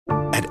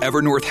At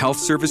Evernorth Health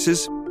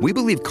Services, we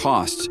believe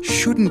costs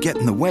shouldn't get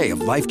in the way of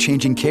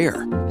life-changing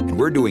care, and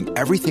we're doing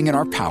everything in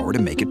our power to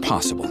make it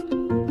possible.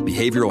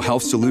 Behavioral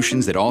health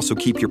solutions that also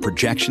keep your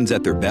projections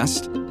at their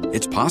best?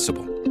 It's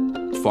possible.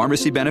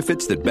 Pharmacy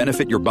benefits that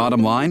benefit your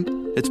bottom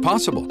line? It's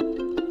possible.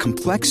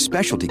 Complex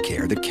specialty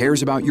care that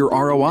cares about your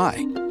ROI?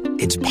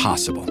 It's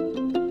possible.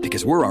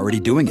 Because we're already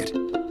doing it.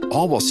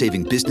 All while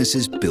saving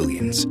businesses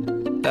billions.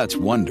 That's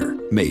Wonder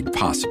made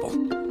possible.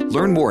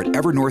 Learn more at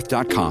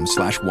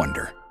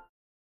evernorth.com/wonder.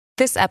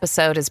 This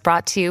episode is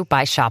brought to you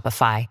by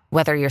Shopify.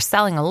 Whether you're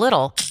selling a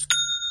little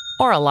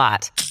or a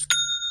lot,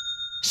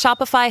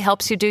 Shopify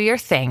helps you do your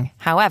thing,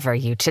 however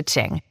you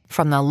cha-ching.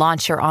 From the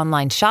launch your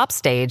online shop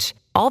stage,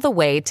 all the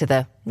way to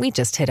the we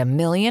just hit 1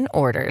 million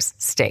orders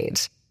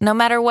stage. No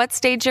matter what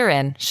stage you're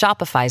in,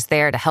 Shopify's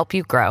there to help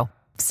you grow.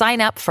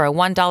 Sign up for a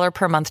 $1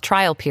 per month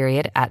trial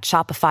period at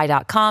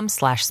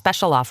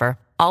shopify.com/special offer,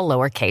 all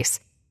lowercase.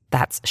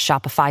 That's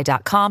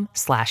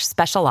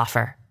shopify.com/special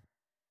offer.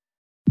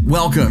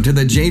 Welcome to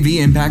the JV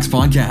Impacts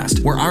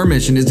Podcast, where our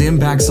mission is to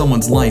impact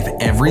someone's life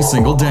every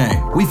single day.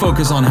 We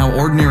focus on how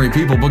ordinary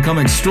people become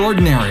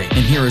extraordinary. And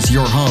here is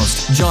your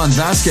host, John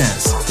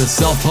Vasquez, the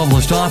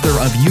self-published author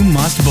of You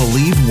Must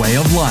Believe Way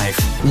of Life.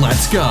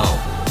 Let's go.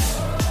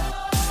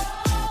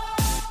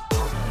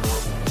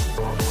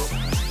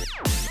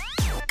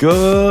 Good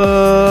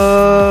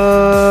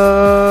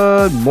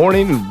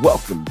morning and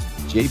welcome to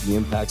the JV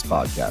Impacts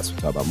Podcast. We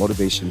talk about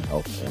motivation,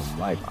 health, and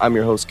life. I'm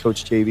your host,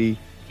 Coach JV,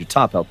 your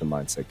top health and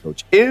mindset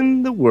coach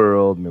in the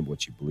world. Remember,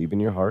 what you believe in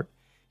your heart,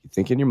 you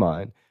think in your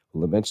mind,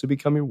 will eventually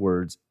become your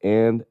words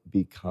and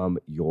become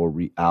your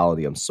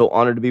reality. I'm so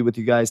honored to be with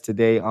you guys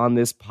today on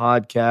this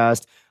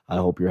podcast. I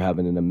hope you're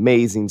having an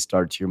amazing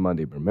start to your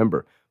Monday. But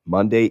remember,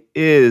 Monday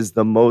is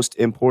the most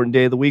important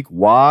day of the week.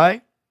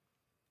 Why?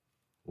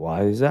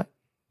 Why is that?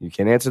 You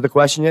can't answer the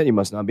question yet. You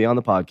must not be on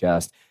the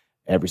podcast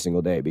every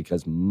single day,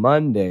 because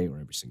Monday,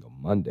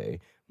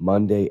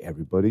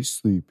 everybody's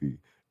sleepy.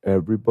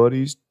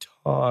 Everybody's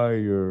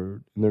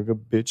tired, and they're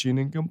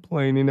bitching and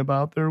complaining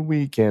about their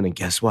weekend. And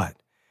guess what?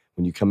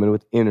 When you come in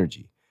with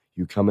energy,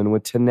 you come in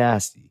with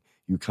tenacity,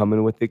 you come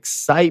in with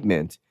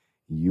excitement,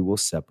 you will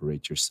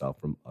separate yourself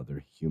from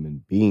other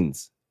human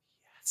beings.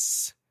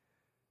 Yes.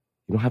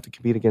 You don't have to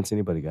compete against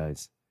anybody,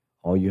 guys.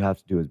 All you have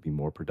to do is be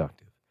more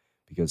productive,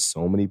 because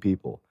so many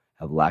people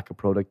have lack of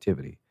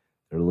productivity.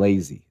 They're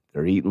lazy.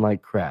 They're eating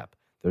like crap.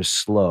 They're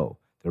slow.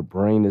 Their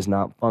brain is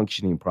not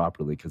functioning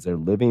properly because they're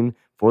living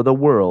for the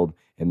world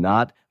and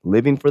not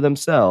living for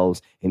themselves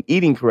and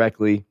eating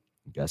correctly.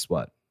 And guess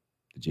what?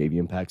 The JV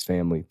Impacts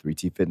family,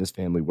 3T Fitness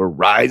family, we're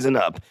rising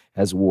up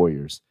as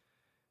warriors.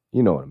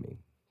 You know what I mean.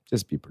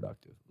 Just be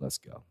productive. Let's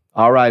go.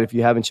 All right. If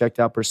you haven't checked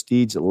out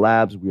Prestige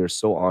Labs, we are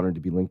so honored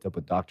to be linked up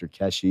with Dr.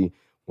 Keshi,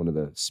 one of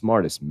the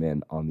smartest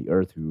men on the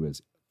earth, who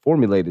has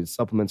formulated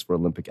supplements for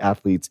Olympic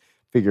athletes,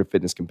 figure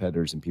fitness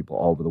competitors, and people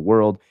all over the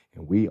world.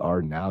 And we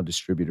are now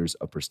distributors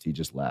of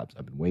Prestigious Labs.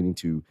 I've been waiting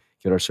to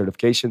get our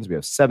certifications. We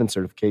have 7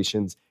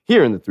 certifications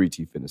here in the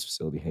 3T Fitness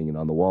facility hanging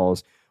on the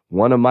walls.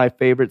 One of my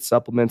favorite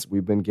supplements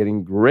we've been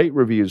getting great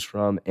reviews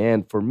from.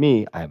 And for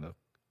me, I have a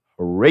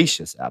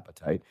voracious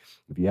appetite.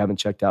 If you haven't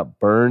checked out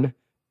Burn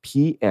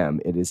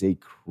PM, it is a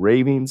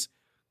cravings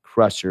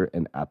crusher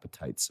and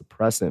appetite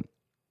suppressant.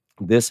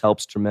 This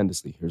helps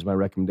tremendously. Here's my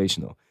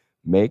recommendation, though.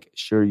 Make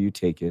sure you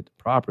take it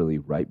properly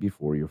right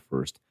before your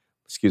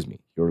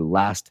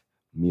last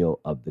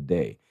meal of the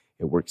day.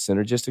 It works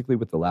synergistically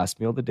with the last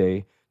meal of the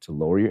day to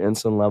lower your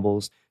insulin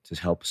levels, to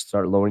help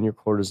start lowering your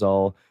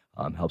cortisol,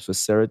 helps with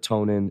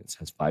serotonin. It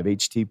has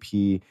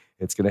 5-HTP.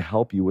 It's going to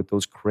help you with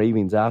those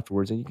cravings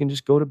afterwards, and you can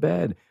just go to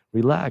bed,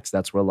 relax.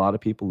 That's where a lot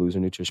of people lose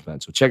their nutrition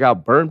plan. So check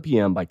out Burn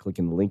PM by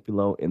clicking the link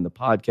below in the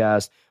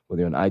podcast, whether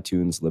you're on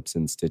iTunes,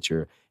 Libsyn,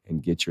 Stitcher,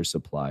 and get your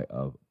supply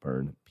of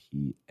Burn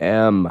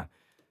PM.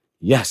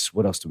 Yes,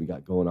 what else do we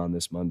got going on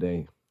this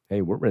Monday?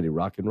 Hey, we're ready to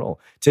rock and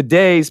roll.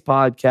 Today's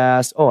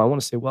podcast, I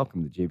want to say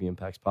welcome to the JV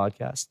Impacts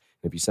Podcast.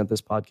 And if you sent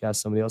this podcast to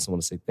somebody else, I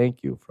want to say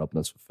thank you for helping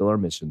us fulfill our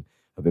mission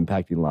of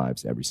impacting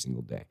lives every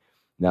single day.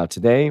 Now,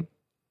 today,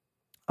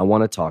 I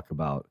want to talk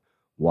about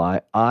why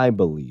I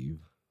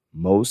believe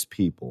most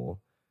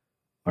people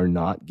are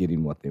not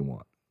getting what they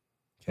want,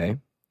 okay?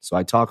 So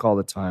I talk all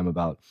the time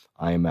about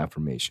I am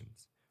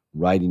affirmations,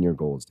 writing your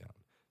goals down,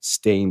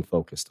 staying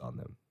focused on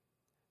them.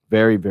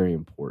 Very, very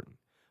important.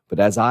 But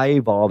as I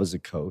evolve as a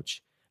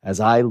coach, as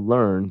I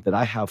learn that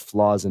I have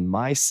flaws in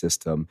my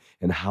system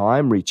and how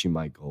I'm reaching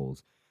my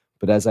goals,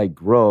 but as I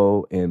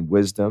grow in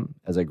wisdom,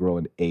 as I grow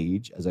in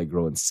age, as I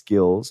grow in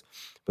skills,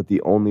 but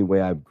the only way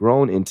I've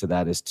grown into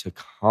that is to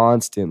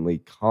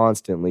constantly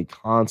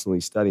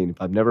study. And if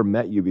I've never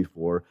met you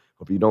before,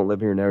 or if you don't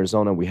live here in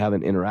Arizona, we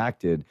haven't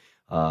interacted,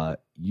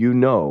 you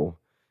know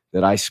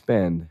that I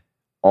spend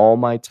all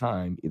my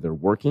time either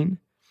working,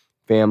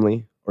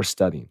 family, or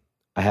studying.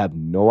 I have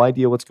no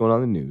idea what's going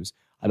on in the news.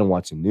 I don't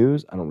watch the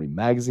news. I don't read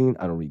magazines.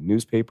 I don't read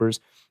newspapers.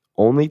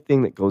 Only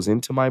thing that goes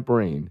into my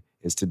brain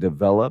is to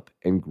develop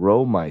and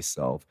grow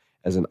myself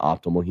as an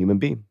optimal human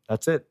being.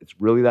 That's it. It's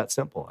really that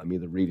simple. I'm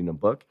either reading a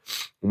book.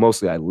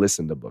 Mostly I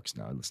listen to books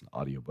now. I listen to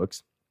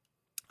audiobooks.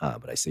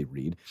 But I say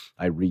read.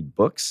 I read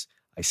books.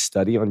 I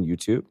study on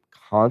YouTube,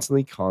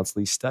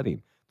 constantly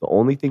studying. The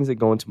only things that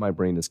go into my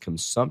brain is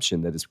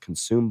consumption that is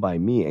consumed by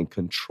me and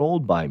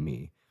controlled by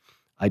me.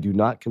 I do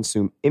not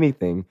consume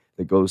anything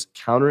that goes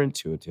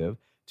counterintuitive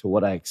to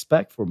what I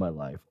expect for my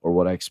life or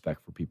what I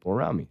expect for people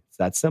around me. It's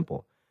that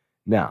simple.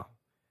 Now,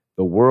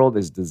 the world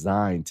is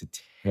designed to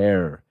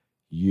tear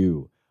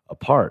you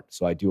apart.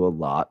 So I do a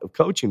lot of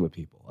coaching with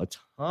people, a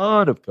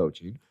ton of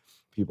coaching,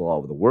 people all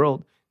over the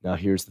world. Now,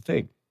 here's the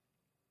thing.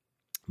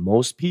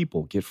 Most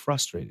people get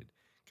frustrated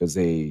because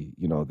they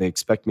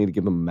expect me to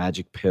give them a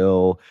magic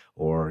pill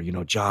or,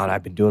 John,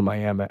 I've been doing my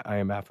I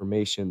am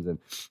affirmations and,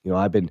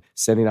 I've been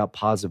sending out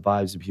positive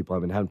vibes to people.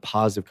 I've been having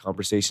positive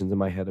conversations in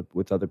my head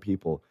with other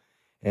people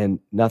and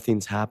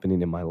nothing's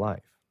happening in my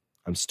life.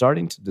 I'm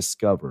starting to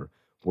discover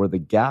where the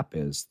gap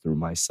is through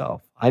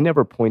myself. I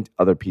never point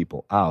other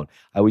people out.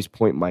 I always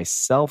point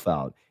myself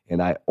out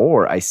and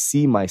I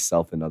see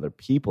myself in other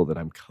people that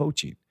I'm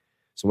coaching.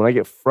 So when I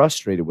get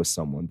frustrated with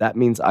someone, that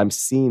means I'm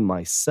seeing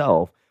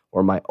myself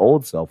or my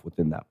old self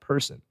within that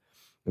person.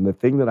 And the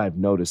thing that I've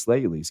noticed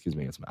lately, excuse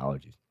me, I got some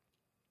allergies.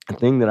 The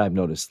thing that I've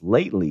noticed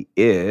lately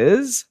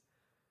is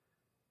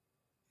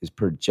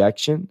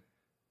projection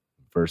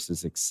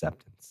versus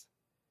acceptance.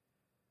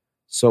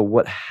 So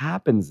what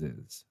happens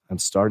is I'm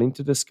starting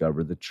to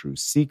discover the true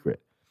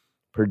secret.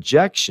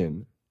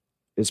 Projection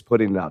is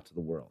putting it out to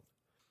the world,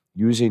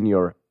 using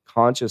your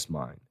conscious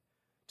mind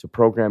to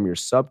program your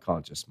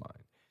subconscious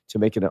mind, to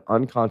make it an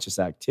unconscious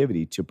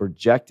activity, to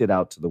project it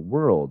out to the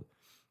world.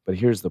 But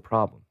here's the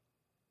problem.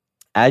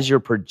 As you're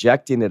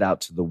projecting it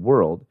out to the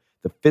world,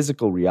 the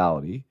physical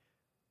reality,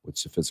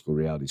 which the physical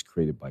reality is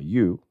created by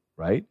you,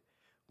 right?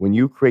 When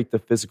you create the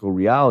physical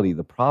reality,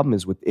 the problem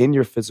is within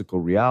your physical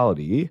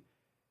reality,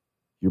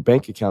 your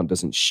bank account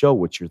doesn't show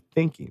what you're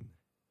thinking.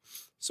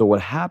 So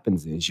what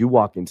happens is you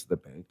walk into the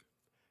bank,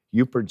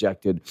 you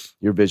projected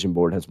your vision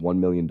board has $1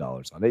 million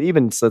on it.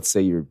 Even let's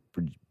say your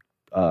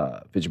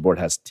vision board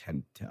has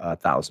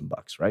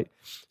 $10,000, right?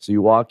 So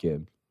you walk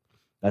in.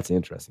 That's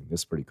interesting.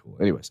 This is pretty cool.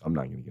 Anyways, I'm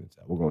not going to get into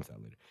that. We'll go into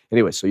that later.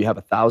 Anyway, so you have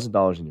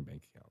 $1,000 in your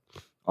bank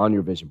account on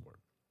your vision board.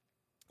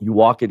 You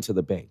walk into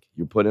the bank.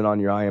 You put it on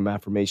your I am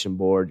affirmation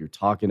board. You're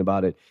talking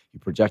about it. You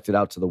project it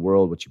out to the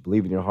world. What you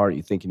believe in your heart,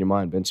 you think in your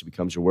mind, eventually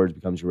becomes your words,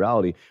 becomes your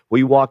reality. Well,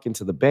 you walk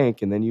into the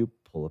bank and then you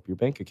pull up your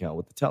bank account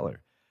with the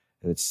teller.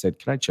 And it said,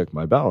 can I check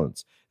my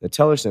balance? The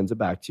teller sends it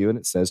back to you and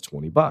it says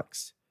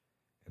 $20.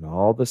 And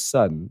all of a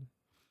sudden,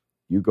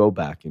 you go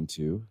back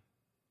into,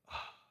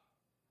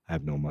 I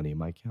have no money in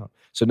my account.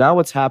 So now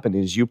what's happened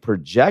is you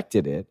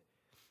projected it,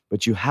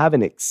 but you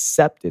haven't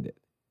accepted it.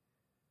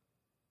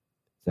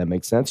 Does that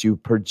make sense? You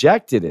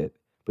projected it,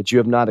 but you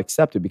have not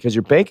accepted because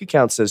your bank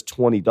account says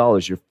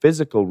 $20, your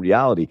physical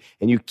reality,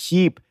 and you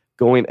keep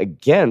going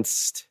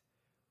against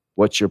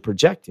what you're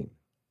projecting.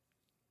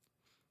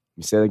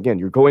 You say it again,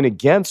 you're going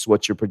against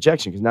what you're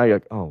projecting because now you're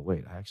like, oh,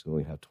 wait, I actually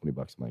only have $20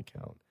 in my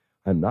account.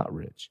 I'm not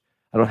rich.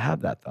 I don't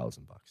have that $1,000.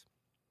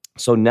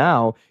 So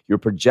now your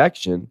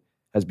projection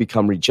has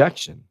become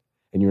rejection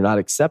and you're not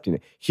accepting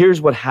it.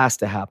 Here's what has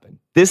to happen.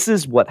 This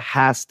is what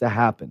has to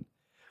happen.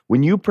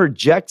 When you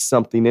project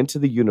something into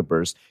the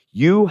universe,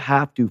 you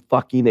have to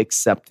fucking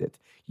accept it.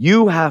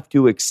 You have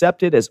to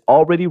accept it as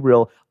already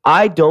real.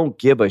 I don't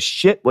give a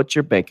shit what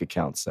your bank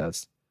account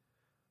says.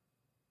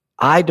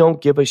 I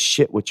don't give a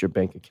shit what your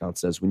bank account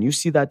says. When you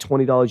see that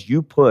 $20,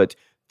 you put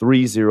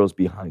 3 zeros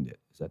behind it.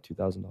 Is that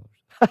 $2,000?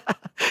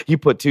 You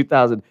put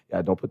 2,000.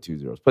 Yeah, don't put 2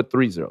 zeros. Put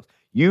 3 zeros.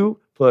 You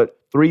put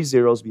 3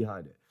 zeros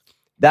behind it.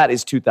 That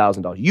is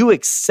 $2,000. You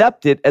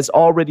accept it as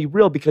already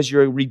real because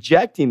you're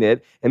rejecting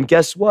it. And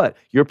guess what?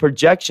 Your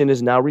projection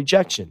is now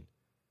rejection.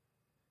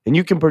 And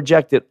you can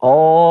project it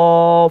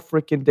all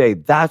freaking day.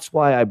 That's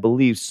why I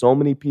believe so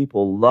many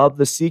people love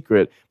The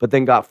Secret, but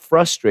then got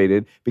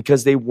frustrated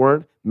because they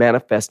weren't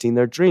manifesting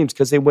their dreams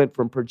because they went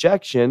from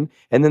projection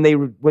and then they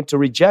went to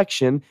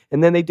rejection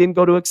and then they didn't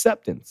go to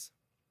acceptance.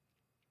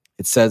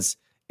 It says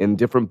in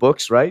different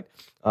books, right?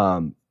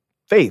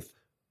 Faith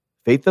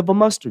of a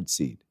mustard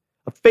seed.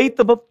 A faith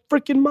of a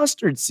freaking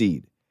mustard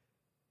seed.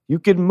 You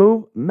can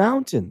move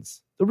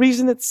mountains. The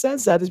reason it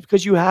says that is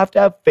because you have to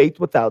have faith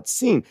without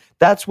seeing.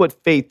 That's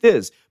what faith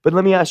is. But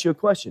let me ask you a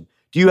question.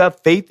 Do you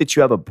have faith that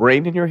you have a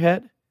brain in your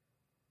head?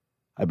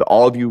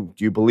 All of you,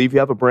 do you believe you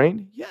have a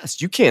brain?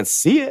 Yes, you can't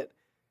see it.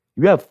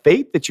 You have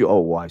faith that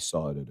I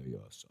saw it at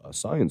a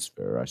science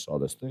fair. I saw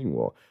this thing.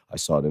 Well, I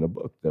saw it in a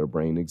book that a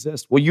brain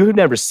exists. Well, you've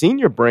never seen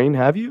your brain,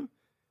 have you?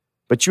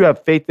 But you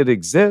have faith that it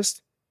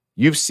exists.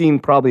 You've seen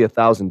probably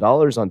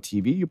 $1,000 on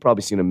TV. You've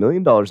probably seen $1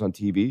 million on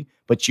TV,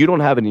 but you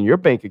don't have it in your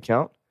bank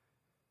account.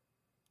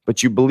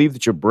 But you believe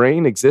that your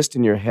brain exists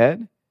in your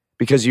head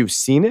because you've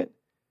seen it?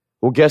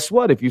 Well, guess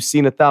what? If you've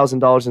seen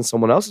 $1,000 in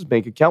someone else's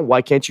bank account,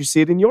 why can't you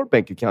see it in your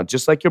bank account?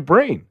 Just like your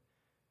brain,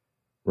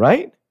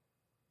 right?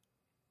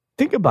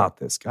 Think about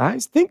this,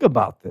 guys. Think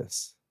about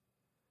this.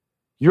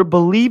 You're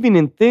believing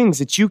in things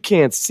that you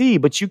can't see,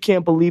 but you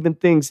can't believe in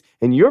things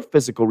in your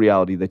physical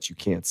reality that you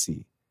can't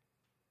see.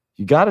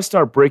 You got to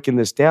start breaking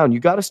this down.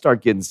 You got to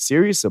start getting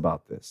serious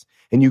about this.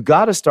 And you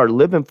got to start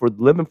living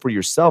for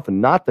yourself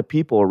and not the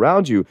people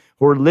around you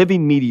who are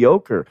living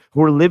mediocre,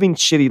 who are living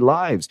shitty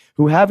lives,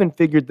 who haven't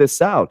figured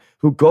this out,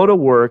 who go to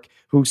work,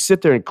 who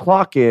sit there and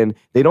clock in.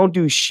 They don't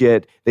do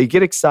shit. They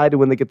get excited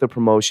when they get the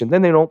promotion.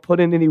 Then they don't put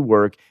in any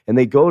work. And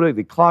they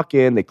clock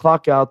in, they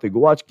clock out, they go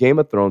watch Game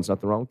of Thrones.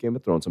 Nothing wrong with Game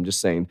of Thrones. I'm just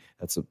saying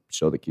that's a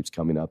show that keeps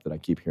coming up that I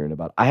keep hearing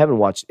about. I haven't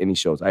watched any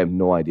shows. I have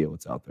no idea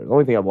what's out there. The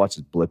only thing I've watched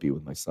is Blippi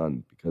with my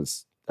son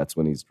because that's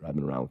when he's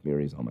driving around with me or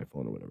he's on my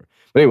phone or whatever.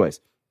 But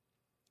anyways,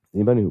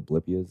 anybody know who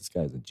Blippi is? This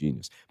guy's a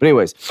genius. But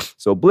anyways,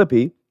 so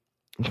Blippi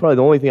is probably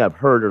the only thing I've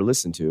heard or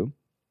listened to.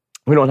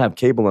 We don't have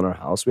cable in our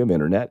house. We have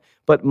internet.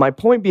 But my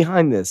point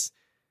behind this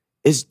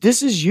is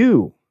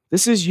you.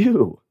 This is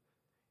you.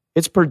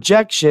 It's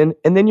projection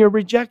and then your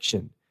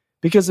rejection.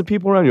 Because the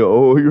people around you,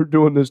 oh, you're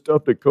doing this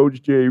stuff that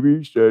Coach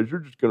JV says.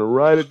 You're just going to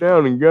write it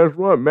down and guess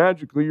what?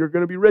 Magically, you're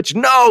going to be rich.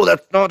 No,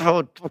 that's not how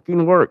it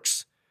fucking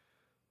works.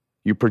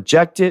 You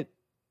project it,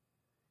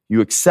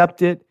 you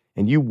accept it,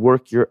 and you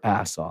work your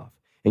ass off.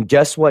 And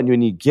guess what?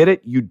 When you get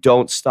it, you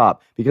don't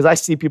stop. Because I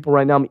see people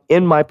right now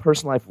in my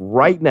personal life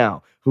right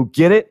now who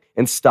get it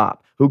and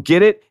stop, who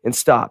get it and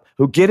stop,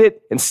 who get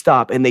it and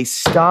stop, and they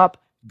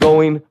stop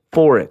going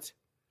for it.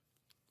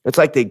 It's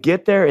like they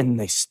get there and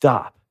they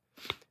stop.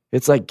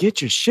 It's like,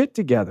 get your shit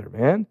together,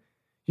 man.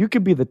 You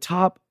could be the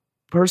top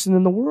person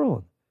in the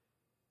world.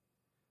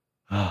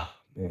 Oh,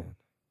 man.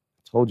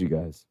 I told you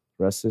guys,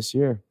 rest this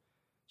year.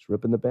 It's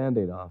ripping the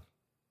Band-Aid off.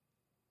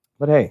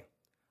 But hey,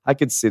 I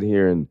could sit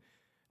here and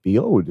be,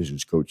 oh, this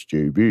is Coach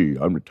JV.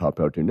 I'm the top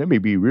out there. Let me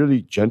be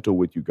really gentle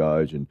with you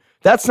guys. And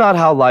that's not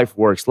how life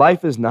works.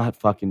 Life is not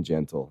fucking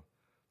gentle.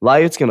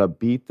 Life's going to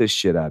beat the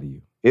shit out of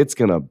you. It's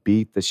going to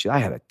beat the shit. I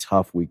had a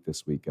tough week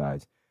this week,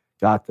 guys.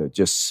 Got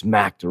just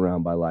smacked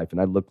around by life.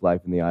 And I looked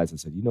life in the eyes and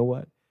said, you know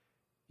what?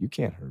 You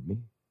can't hurt me.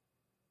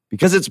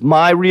 Because it's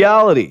my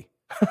reality.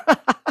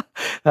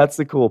 That's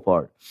the cool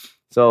part.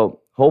 So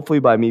hopefully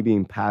by me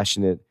being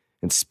passionate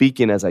and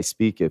speaking as I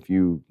speak, if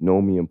you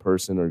know me in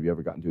person or if you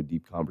ever got into a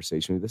deep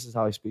conversation, this is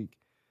how I speak.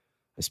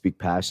 I speak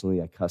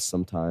passionately. I cuss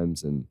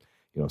sometimes. And,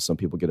 some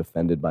people get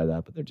offended by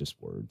that, but they're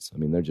just words. I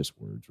mean, they're just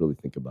words. Really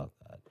think about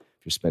that.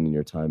 If you're spending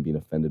your time being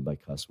offended by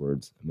cuss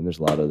words, I mean, there's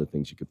a lot of other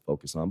things you could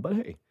focus on. But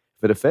hey,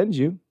 if it offends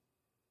you,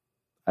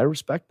 I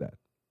respect that.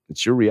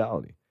 It's your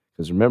reality.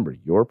 Because remember,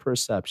 your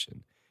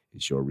perception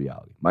is your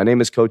reality. My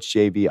name is Coach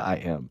JV. I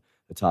am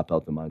the top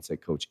health and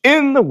mindset coach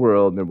in the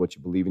world. Remember, what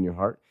you believe in your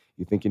heart,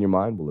 you think in your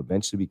mind, will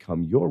eventually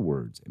become your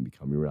words and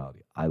become your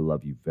reality. I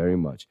love you very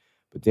much.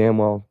 But damn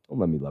well, don't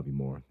let me love you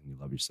more than you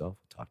love yourself.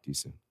 I'll talk to you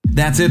soon.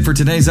 That's it for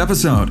today's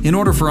episode. In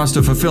order for us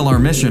to fulfill our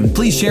mission,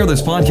 please share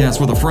this podcast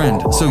with a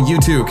friend so you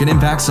too can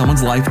impact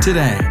someone's life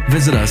today.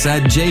 Visit us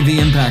at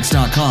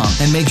jvimpacts.com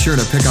and make sure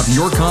to pick up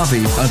your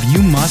copy of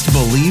You Must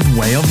Believe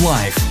Way of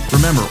Life.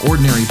 Remember,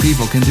 ordinary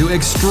people can do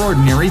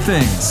extraordinary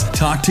things.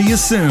 Talk to you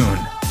soon.